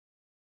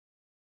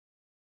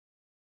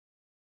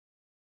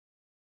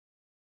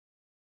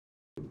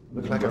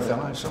Look like a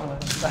fella I saw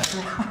last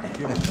night.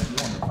 You were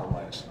wonderful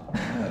last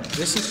night.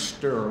 This is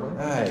Sterling,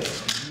 Hi.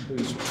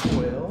 who's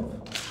 12.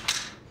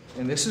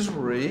 And this is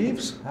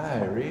Reeves.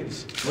 Hi,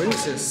 Reeves.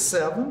 Reeves is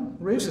 7.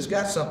 Reeves has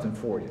got something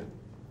for you.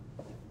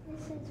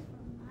 This is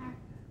from our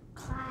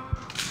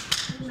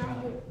class.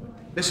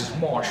 This is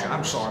Marsha.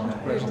 I'm sorry,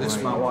 Mr. President. This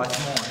is my wife,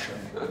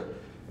 Marsha.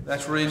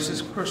 That's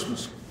Reeves'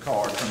 Christmas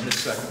card from his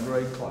 2nd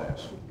grade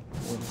class.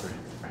 Oh,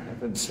 for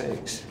heaven's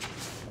sakes.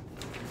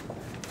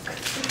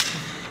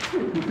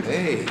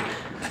 Hey.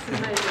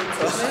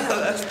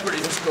 That's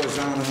pretty. This goes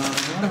on and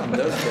on,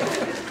 doesn't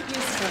it?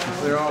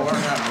 They're all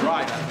learning how to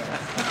write, I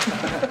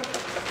think.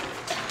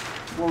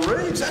 Well,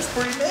 Reeves, that's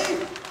pretty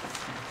neat. I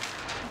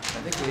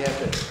think we have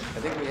to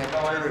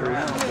turn it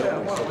around. Yeah,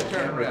 why don't we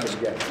turn it around?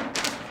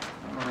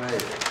 All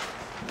right.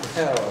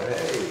 Well,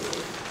 hey.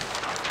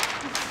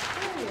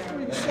 What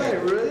do you say,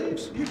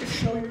 Reeves? You can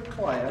show your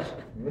class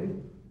Ready?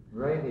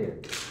 Right here.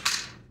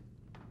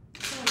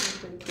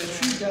 that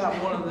you got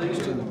one of these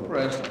to the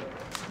president.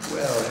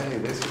 Well, hey,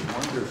 this is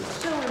wonderful.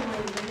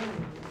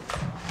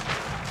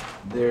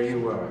 There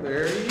you are.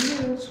 There he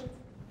is.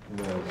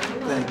 Well,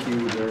 thank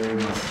you very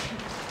much.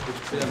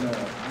 It's been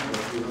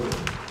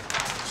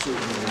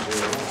Souvenirs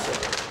here also.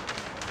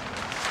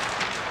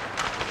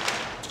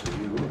 For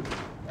you.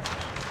 A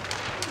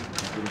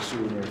good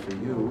souvenir for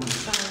you.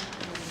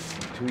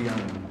 Too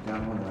young,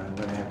 I'm going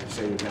to have to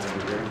say you got to be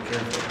very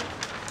careful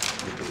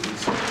with the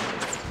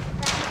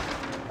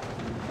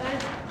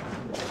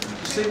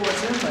see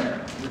what's in there,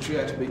 but you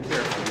have to be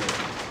careful with.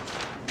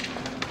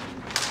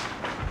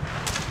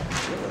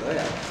 Look at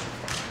that.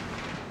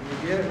 Can you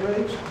get it,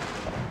 Reeves?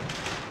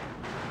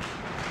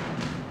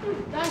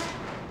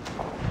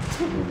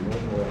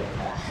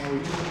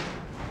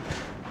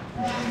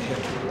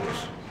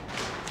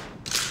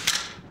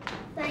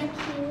 Thank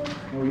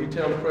you. Will you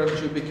tell the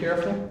president you'll be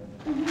careful?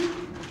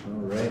 All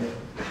right.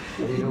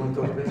 What are you doing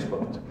with those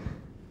baseballs?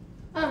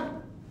 Are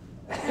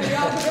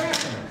y'all there?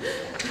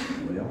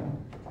 Well,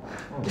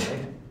 all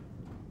right.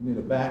 Need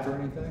a bat or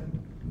anything?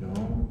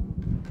 No.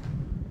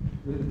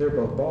 They're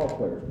both ball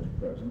players, Mr.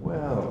 President.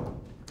 Well,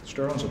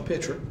 Sterling's a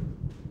pitcher.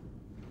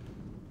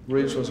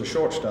 Reeves was a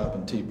shortstop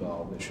in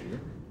T-ball this year.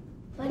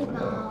 Buddy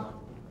ball.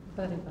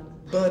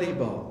 Buddy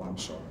ball, I'm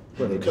sorry.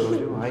 what I told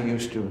you, I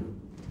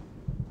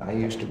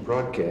used to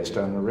broadcast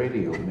on the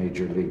radio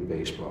Major League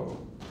Baseball.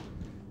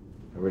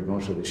 I read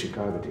most of the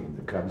Chicago team,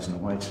 the Cubs and the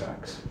White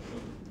Sox.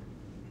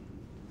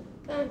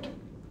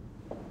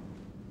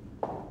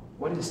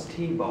 What is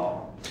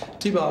T-ball?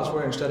 T-ball is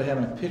where instead of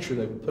having a pitcher,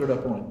 they put it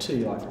up on a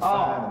tee like for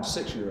 5 and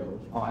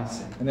 6-year-olds. Oh, I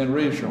see. And then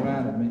Reeves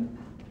reminded me,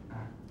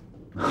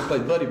 he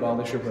played buddy ball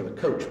this year where the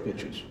coach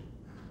pitches.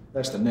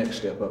 That's the next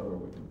step up where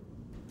we can.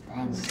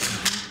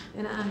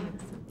 And I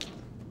have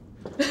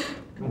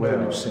some. Well,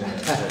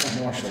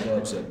 Marshall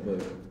loves that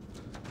book.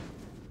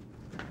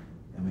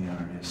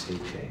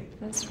 M-A-R-S-H-A.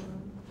 That's right.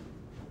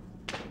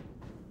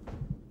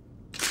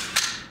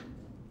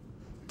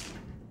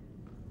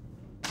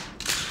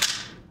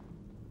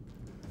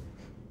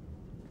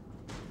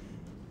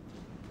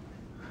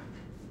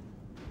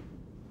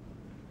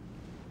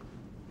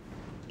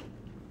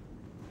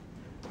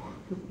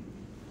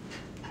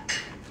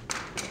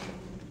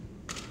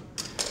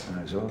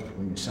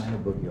 When you sign a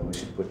book, you always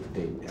should put the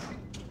date down.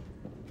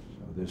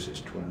 So this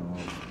is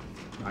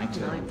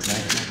 19. 19.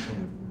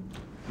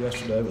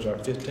 Yesterday was our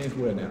 15th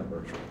wedding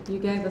anniversary. You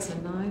gave us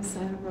a nice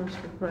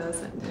anniversary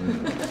present.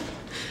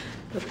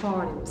 The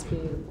party was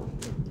beautiful.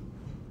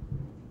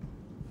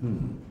 I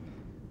don't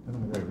know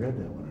whether I read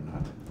that one or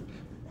not.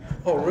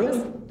 Oh,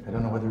 really? I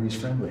don't know whether he's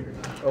friendly or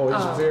not. Oh,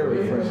 he's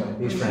very Yes,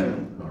 friendly. he's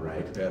friendly, all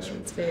right. Yes, sir.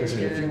 It's very There's a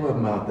few good. of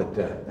them out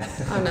that,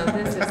 Oh, no,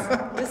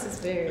 this is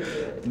very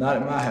good. Not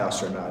at my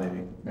house, or not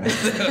any.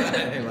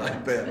 Anything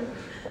like that.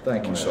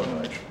 Thank you so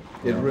much.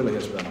 It really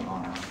has been an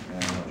honor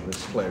and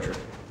it's a pleasure.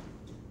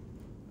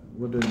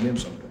 We'll do it again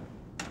sometime.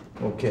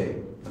 okay,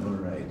 all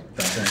right.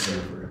 Thank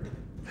you for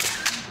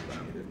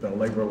It's been a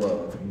labor of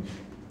love.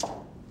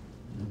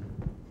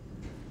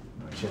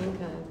 Okay.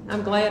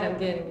 I'm glad I'm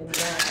getting it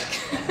back.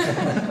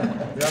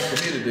 I've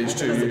committed these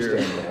 2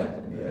 years. understand that,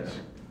 yes.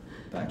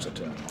 Thanks a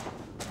ton.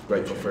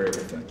 Grateful for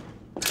everything.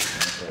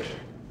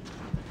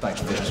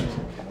 Thanks, Fitz.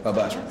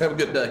 Bye-bye, sir. Have a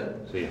good day.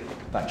 See you.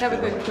 Thanks. Have a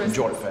Bill. good Christmas.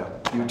 Enjoy it,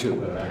 Fal. You too.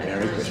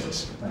 Merry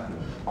Christmas.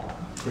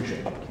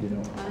 Appreciate it. You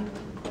know.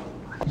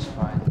 It's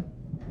fine.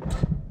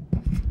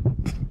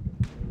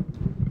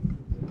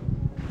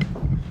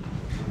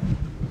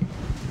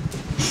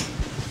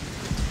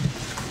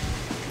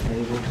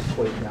 Maybe we'll just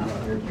wait down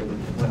here till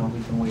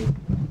we can wait.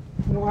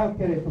 No, I'll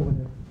get it over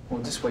there.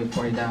 We'll just wait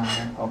for you down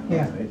here. Okay.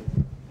 Yeah.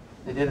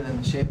 They did it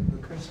in the shape of a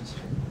Christmas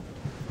tree.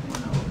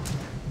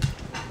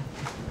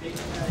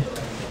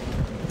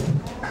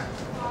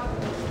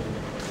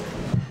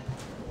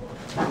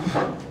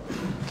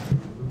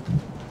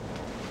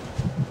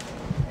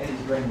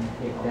 Eddie's bringing the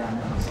cake down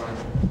now, sorry.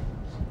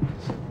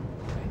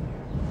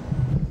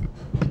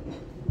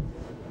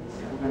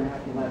 We're gonna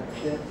have to let it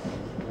sit.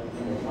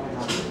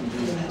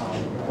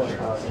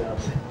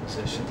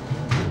 Position.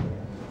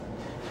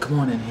 Come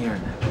on in here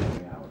now.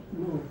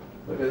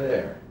 Look at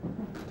there.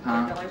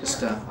 Tom,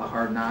 just a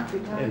hard knock.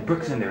 And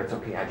Brooke's in there, it's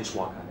okay, I just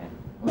walk on in.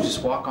 We'll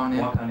just walk on in.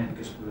 Walk on in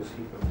because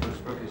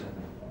Brooke is in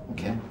there.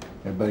 Okay.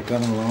 Everybody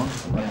coming along?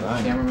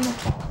 Yeah, cameraman will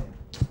follow.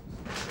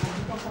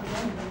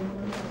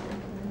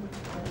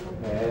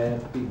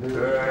 Happy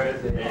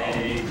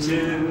Birthday to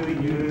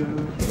you.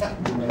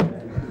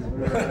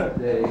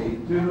 birthday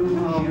to you.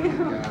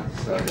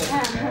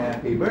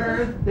 Happy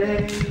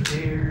birthday,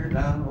 dear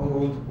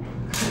Donald.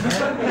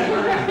 Happy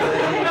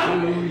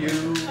birthday to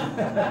you.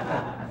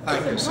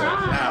 Thank you, sir.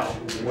 Now,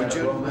 would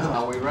you,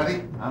 are we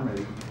ready? I'm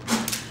ready.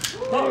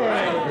 All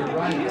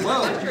right.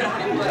 Well, I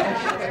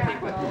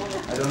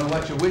don't know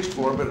what you wished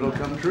for, but it'll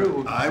come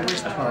true. I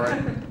wished for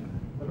it.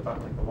 What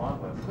about like the long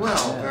one?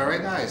 Well, very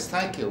nice.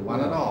 Thank you,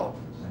 one and all.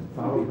 And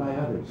followed by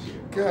others.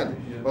 Good.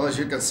 Well, as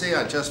you can see,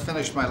 I just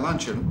finished my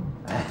luncheon.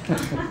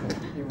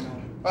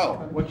 Oh,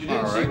 What you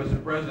didn't all see right. was the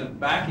president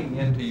backing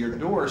into your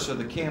door so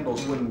the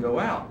candles wouldn't go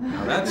out.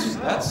 Now that's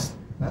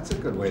That's a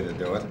good way to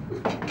do it.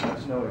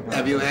 that's no.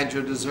 Have you had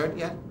your dessert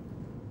yet?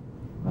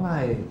 Well,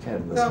 I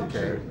had a little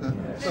Okay. dessert,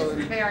 yes. So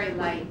Very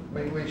light.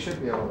 we should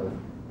be able to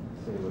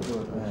see what's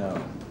good.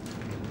 Well,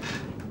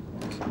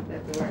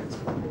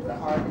 The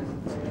artist.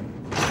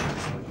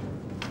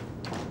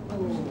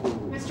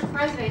 Mr.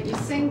 President, you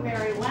sing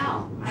very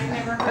well. I've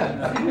never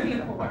heard you sing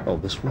before. Oh,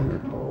 this one?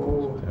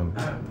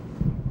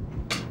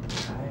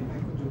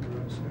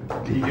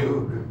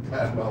 You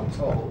got well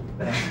told.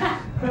 I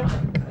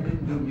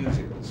didn't do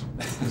musicals.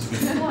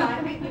 Well,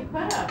 I think you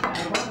could have. By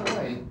the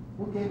way,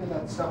 who gave you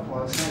that stuff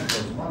last night,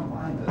 those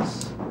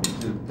one-liners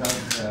to Doug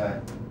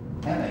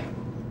Henning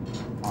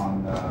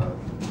on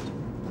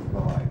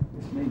Lloyd?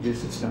 This may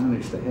just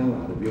astonish the hell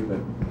out of you, but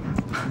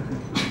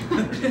I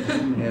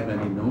didn't have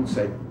any notes.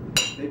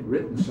 They'd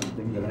written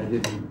something that I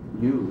didn't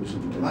use.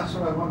 And Well, that's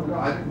what I wanted to know.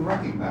 I didn't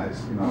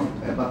recognize, you know,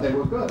 but they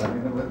were good. I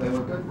mean, they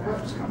were good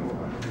quips coming up.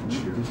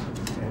 you just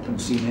happened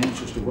to seem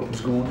anxious to what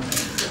was going on.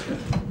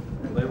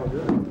 They were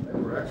good. They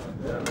were excellent.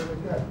 Yeah, really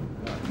good.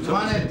 Come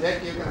on in,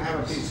 Dick. You can have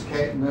a piece of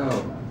cake. No.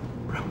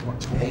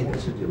 Hey,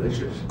 this is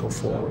delicious. Go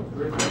forward.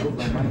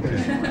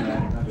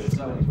 It's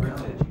the,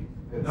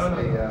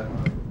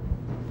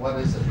 what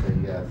is it,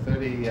 the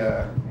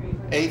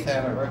 38th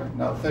anniversary,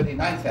 no,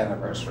 39th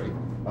anniversary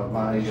of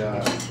my,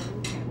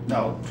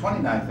 no,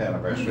 29th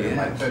anniversary of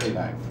my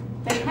 39th.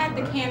 They had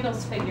the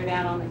candles figured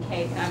out on the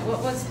cake.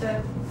 What was the,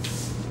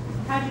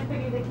 how'd you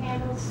figure the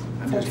candles?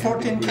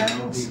 14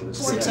 candles?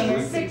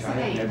 14,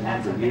 16,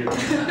 that's okay.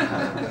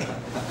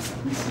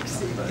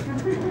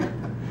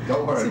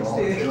 Don't worry,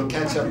 it'll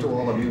catch up to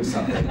all of you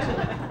someday too.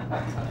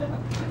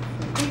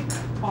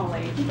 All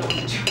age,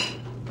 don't you?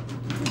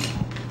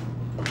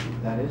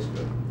 That is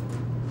good.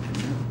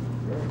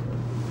 Very good.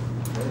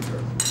 Very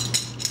good.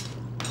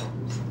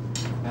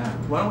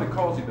 Well, I don't think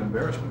cause of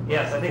embarrassment.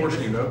 Yes, I think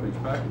Forcing you to open these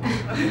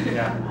packages.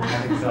 Yeah, I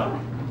think so.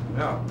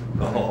 Yeah.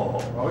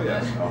 Oh,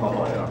 yes.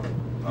 Oh, yeah.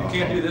 You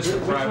can't do this for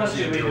Which one privacy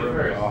should in we your do room.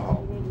 first? Oh,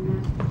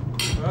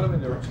 Well, I mean,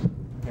 there were-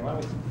 Okay, why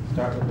don't we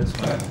start with this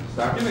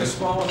one? Give me a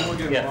small one, and we'll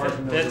get a Yeah, large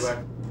one. Fitz. Back.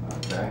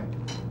 okay.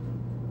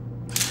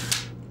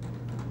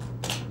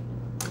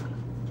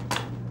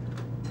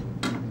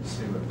 Let's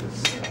see what this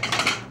says.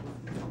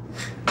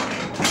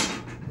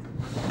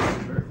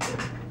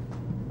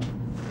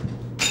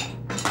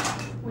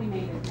 We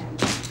made it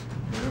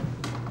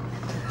then.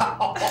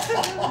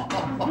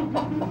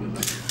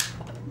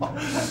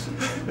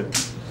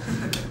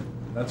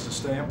 That's the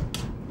stamp.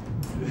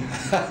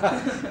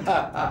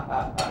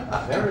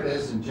 There it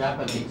is in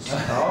Japanese.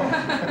 Oh.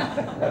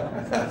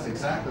 That's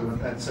exactly what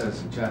that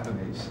says in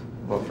Japanese.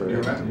 Well, for You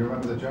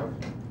remember the joke?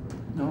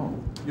 No.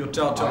 You'll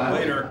tell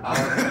later. I'll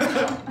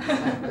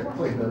have to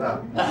clean it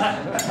up.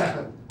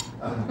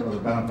 For the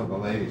benefit of the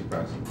ladies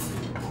present.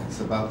 It's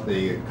about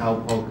the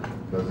cowpoke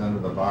goes into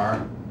the bar.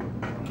 And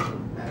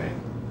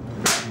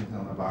he's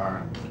on the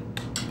bar.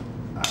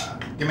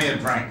 Give me a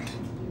drink.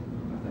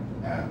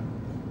 And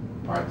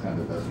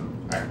bartender doesn't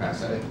act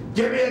past it.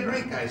 Give me a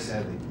drink, I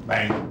said. He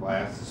bangs the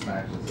glass,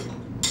 smashes it.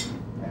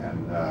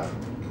 And the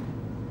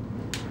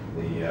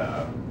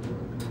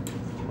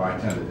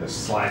bartender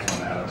just slides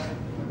one at him.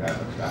 The guy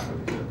looks back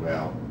and he said,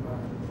 well,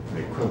 the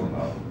equivalent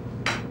of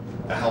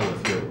the hell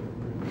with you.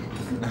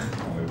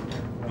 Only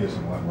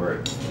using one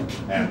word.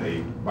 And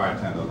the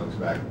bartender looks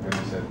back and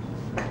he said,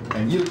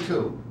 and you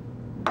too.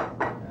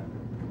 And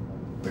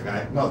the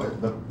guy, no,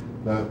 the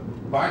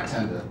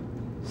bartender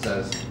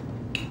says,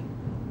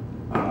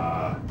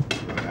 the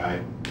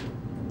guy,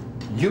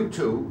 you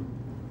too,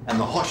 and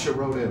the horse you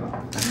rode in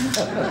on.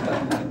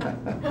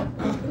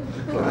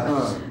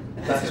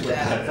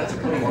 That's a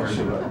clean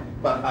word.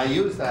 But I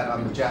use that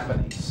on the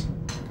Japanese.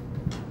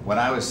 When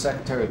I was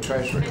Secretary of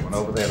Treasury, went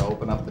over there to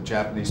open up the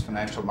Japanese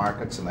financial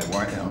markets and they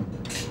weren't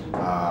in,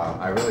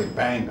 I really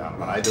banged on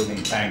them, and I do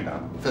mean banged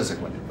on them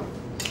physically.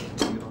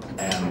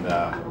 And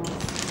on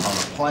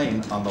the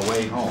plane on the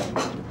way home,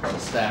 the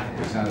staff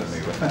presented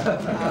me with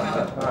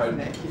that. All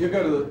right, you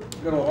go to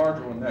the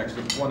larger one next,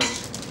 the one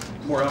that's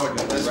more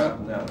elegantly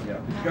wrapped down, yeah.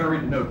 You gotta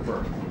read the note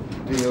first.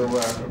 Do you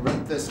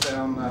rip this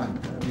down?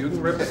 You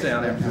can rip it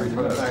down after you read the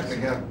Put it back note.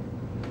 together.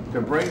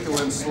 To break you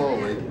in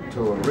slowly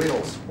to a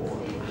real sport.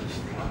 Okay.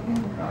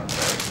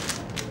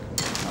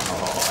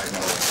 Oh, I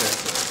know what this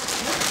is.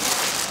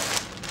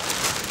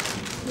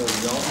 There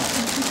you go.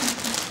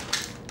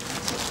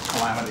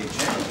 Calamity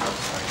Jane.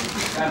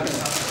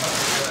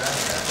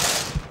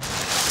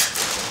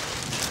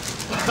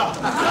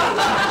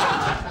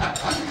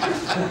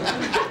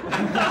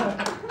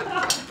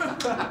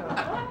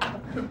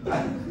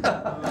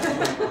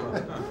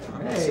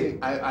 See,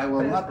 I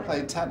will not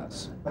play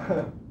tennis.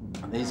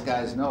 These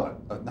guys know it,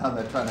 but now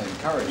they're trying to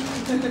encourage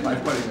me by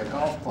putting a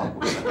golf club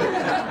with it.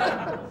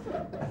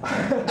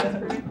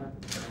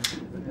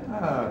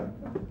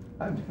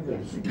 I've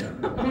never seen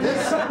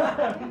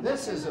that.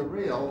 This is a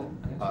real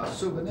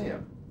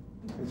souvenir.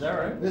 Is that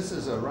right? This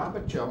is a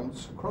Robert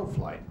Jones crow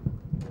flight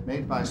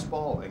made by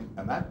Spalding,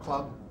 and that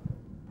club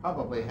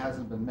probably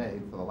hasn't been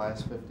made for the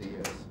last 50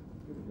 years.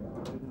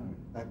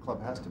 That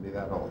club has to be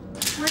that old.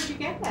 Where'd you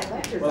get that?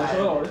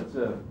 Well, it's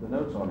the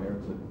notes on here.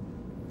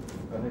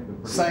 I think they're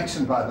pretty.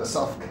 Sanctioned by the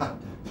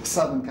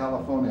Southern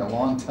California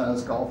Lawn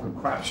Tennis Golf and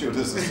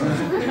Crapshooters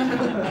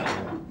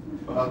Association.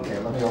 Okay,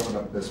 let me open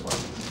up this one.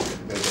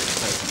 They get the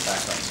session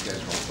back on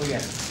schedule. Oh,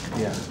 yeah.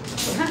 Yeah.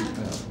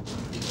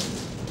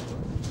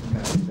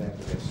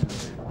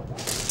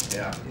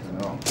 Yeah, I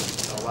know.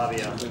 I love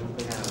you.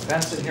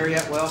 Bentsen here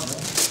yet, Will?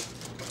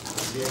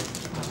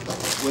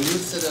 Will you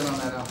sit in on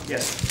that, Al?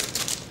 Yes.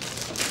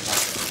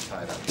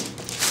 Tied up.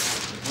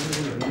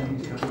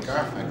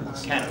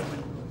 Garfinkel's. Ken.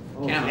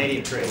 Ken,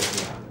 83.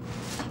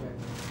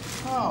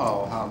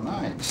 Oh, how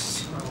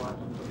nice.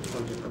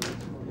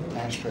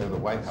 Ashtray of the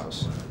White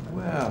House.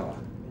 Well,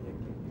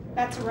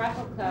 That's a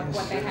replica of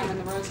what they have in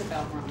the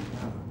Roosevelt Room.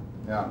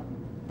 Yeah.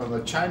 From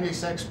the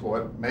Chinese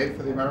export, made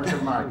for the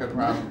American market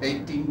around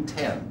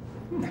 1810,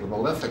 with a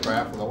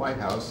lithograph of the White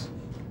House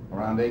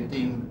around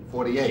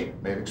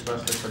 1848, made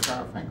expressly for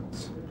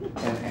Garfinkel's.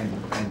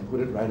 and put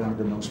it right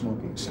under the no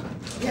smoking sign.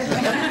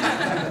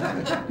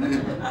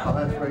 Oh,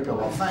 that's very good.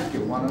 Well, thank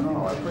you, one and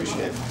all. I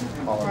appreciate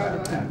all of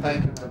that. And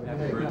thank you.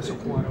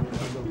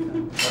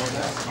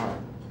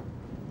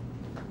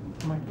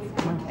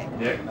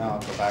 Dick? Now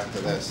I'll go back to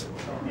this.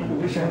 I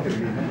wish I could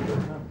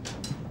remember.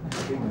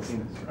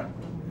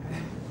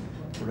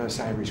 For us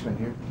Irishmen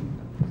here,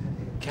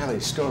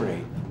 Callie's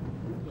story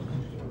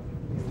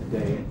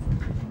today.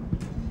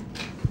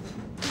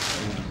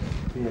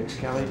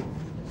 PX Callie,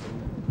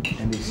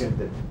 and he said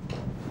that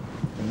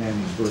the man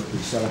whose birth we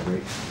celebrate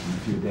in a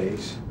few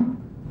days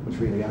was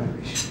really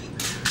Irish.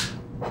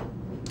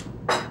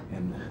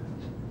 And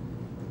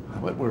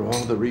what were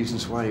all the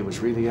reasons why he was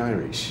really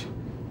Irish?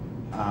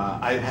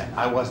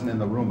 I wasn't in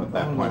the room at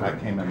that point. I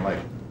came in late.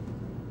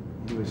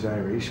 He was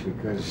Irish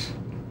because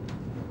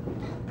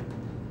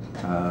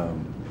I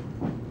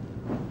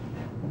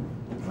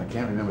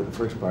can't remember the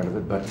first part of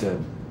it, but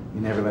he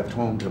never left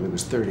home till he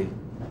was 30.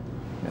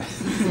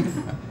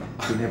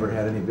 He never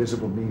had any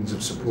visible means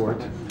of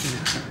support,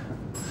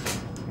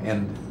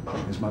 and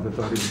his mother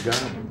thought he was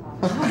God.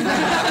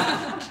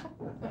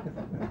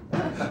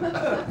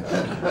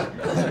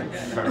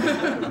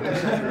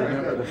 I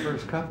remember the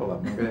first couple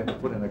of them. I'm going to have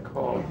to put in a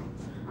call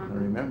and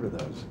remember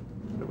those.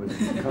 There was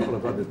a couple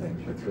of other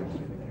things that threw me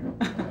in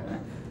there.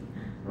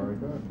 Very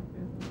good.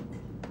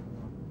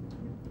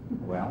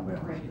 Well,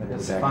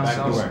 It's back fun to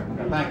stuff. work.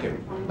 Thank you.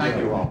 Thank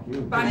you all.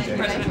 Thank you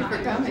for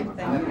coming.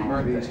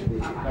 Pleased to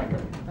meet you.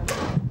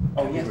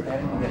 Oh, yes,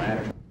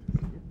 Patty.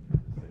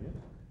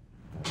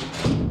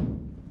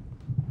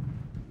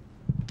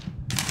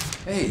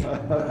 Hey, how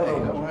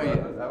are you?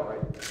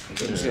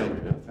 Good to see you.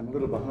 I'm a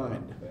little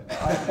behind.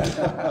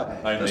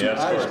 I'm the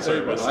escort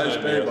service.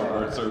 I'm the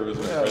escort service.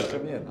 Well,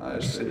 come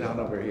in. Sit down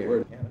over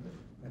here.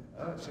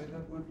 I'd say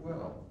that went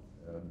well,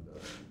 and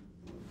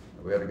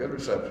we had a good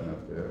reception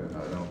up there, and I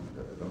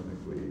don't think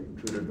we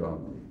intruded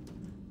on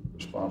the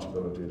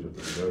responsibilities of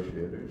the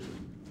negotiators.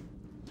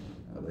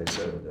 They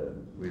said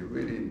we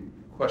really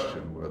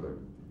question whether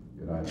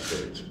the United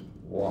States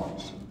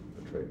wants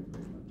a trade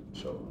agreement and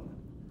so on.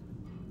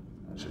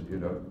 I said, you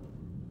know,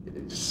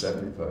 it's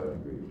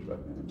 75 degrees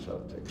right now in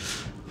South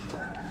Texas,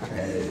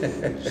 and it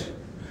is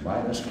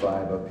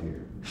 -5 up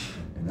here,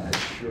 and I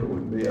sure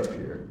wouldn't be up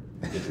here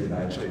if the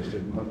United States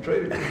didn't want a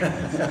trade agreement.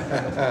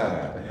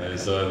 I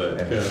saw that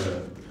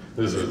comment.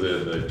 This was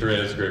in the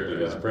transcript of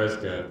his press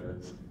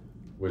conference,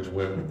 which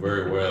went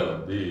very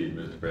well indeed,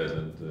 Mr.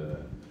 President.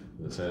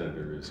 The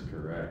senator is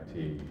correct.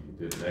 He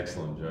did an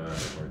excellent job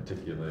of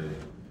articulating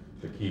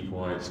the key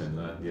points and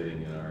not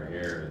getting in our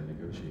hair and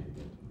negotiating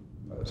it.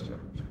 Most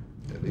generous.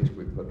 At least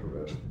we put to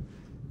rest,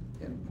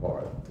 in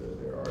part,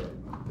 their argument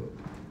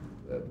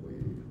that we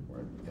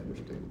weren't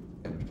interested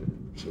in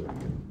pursuing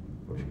it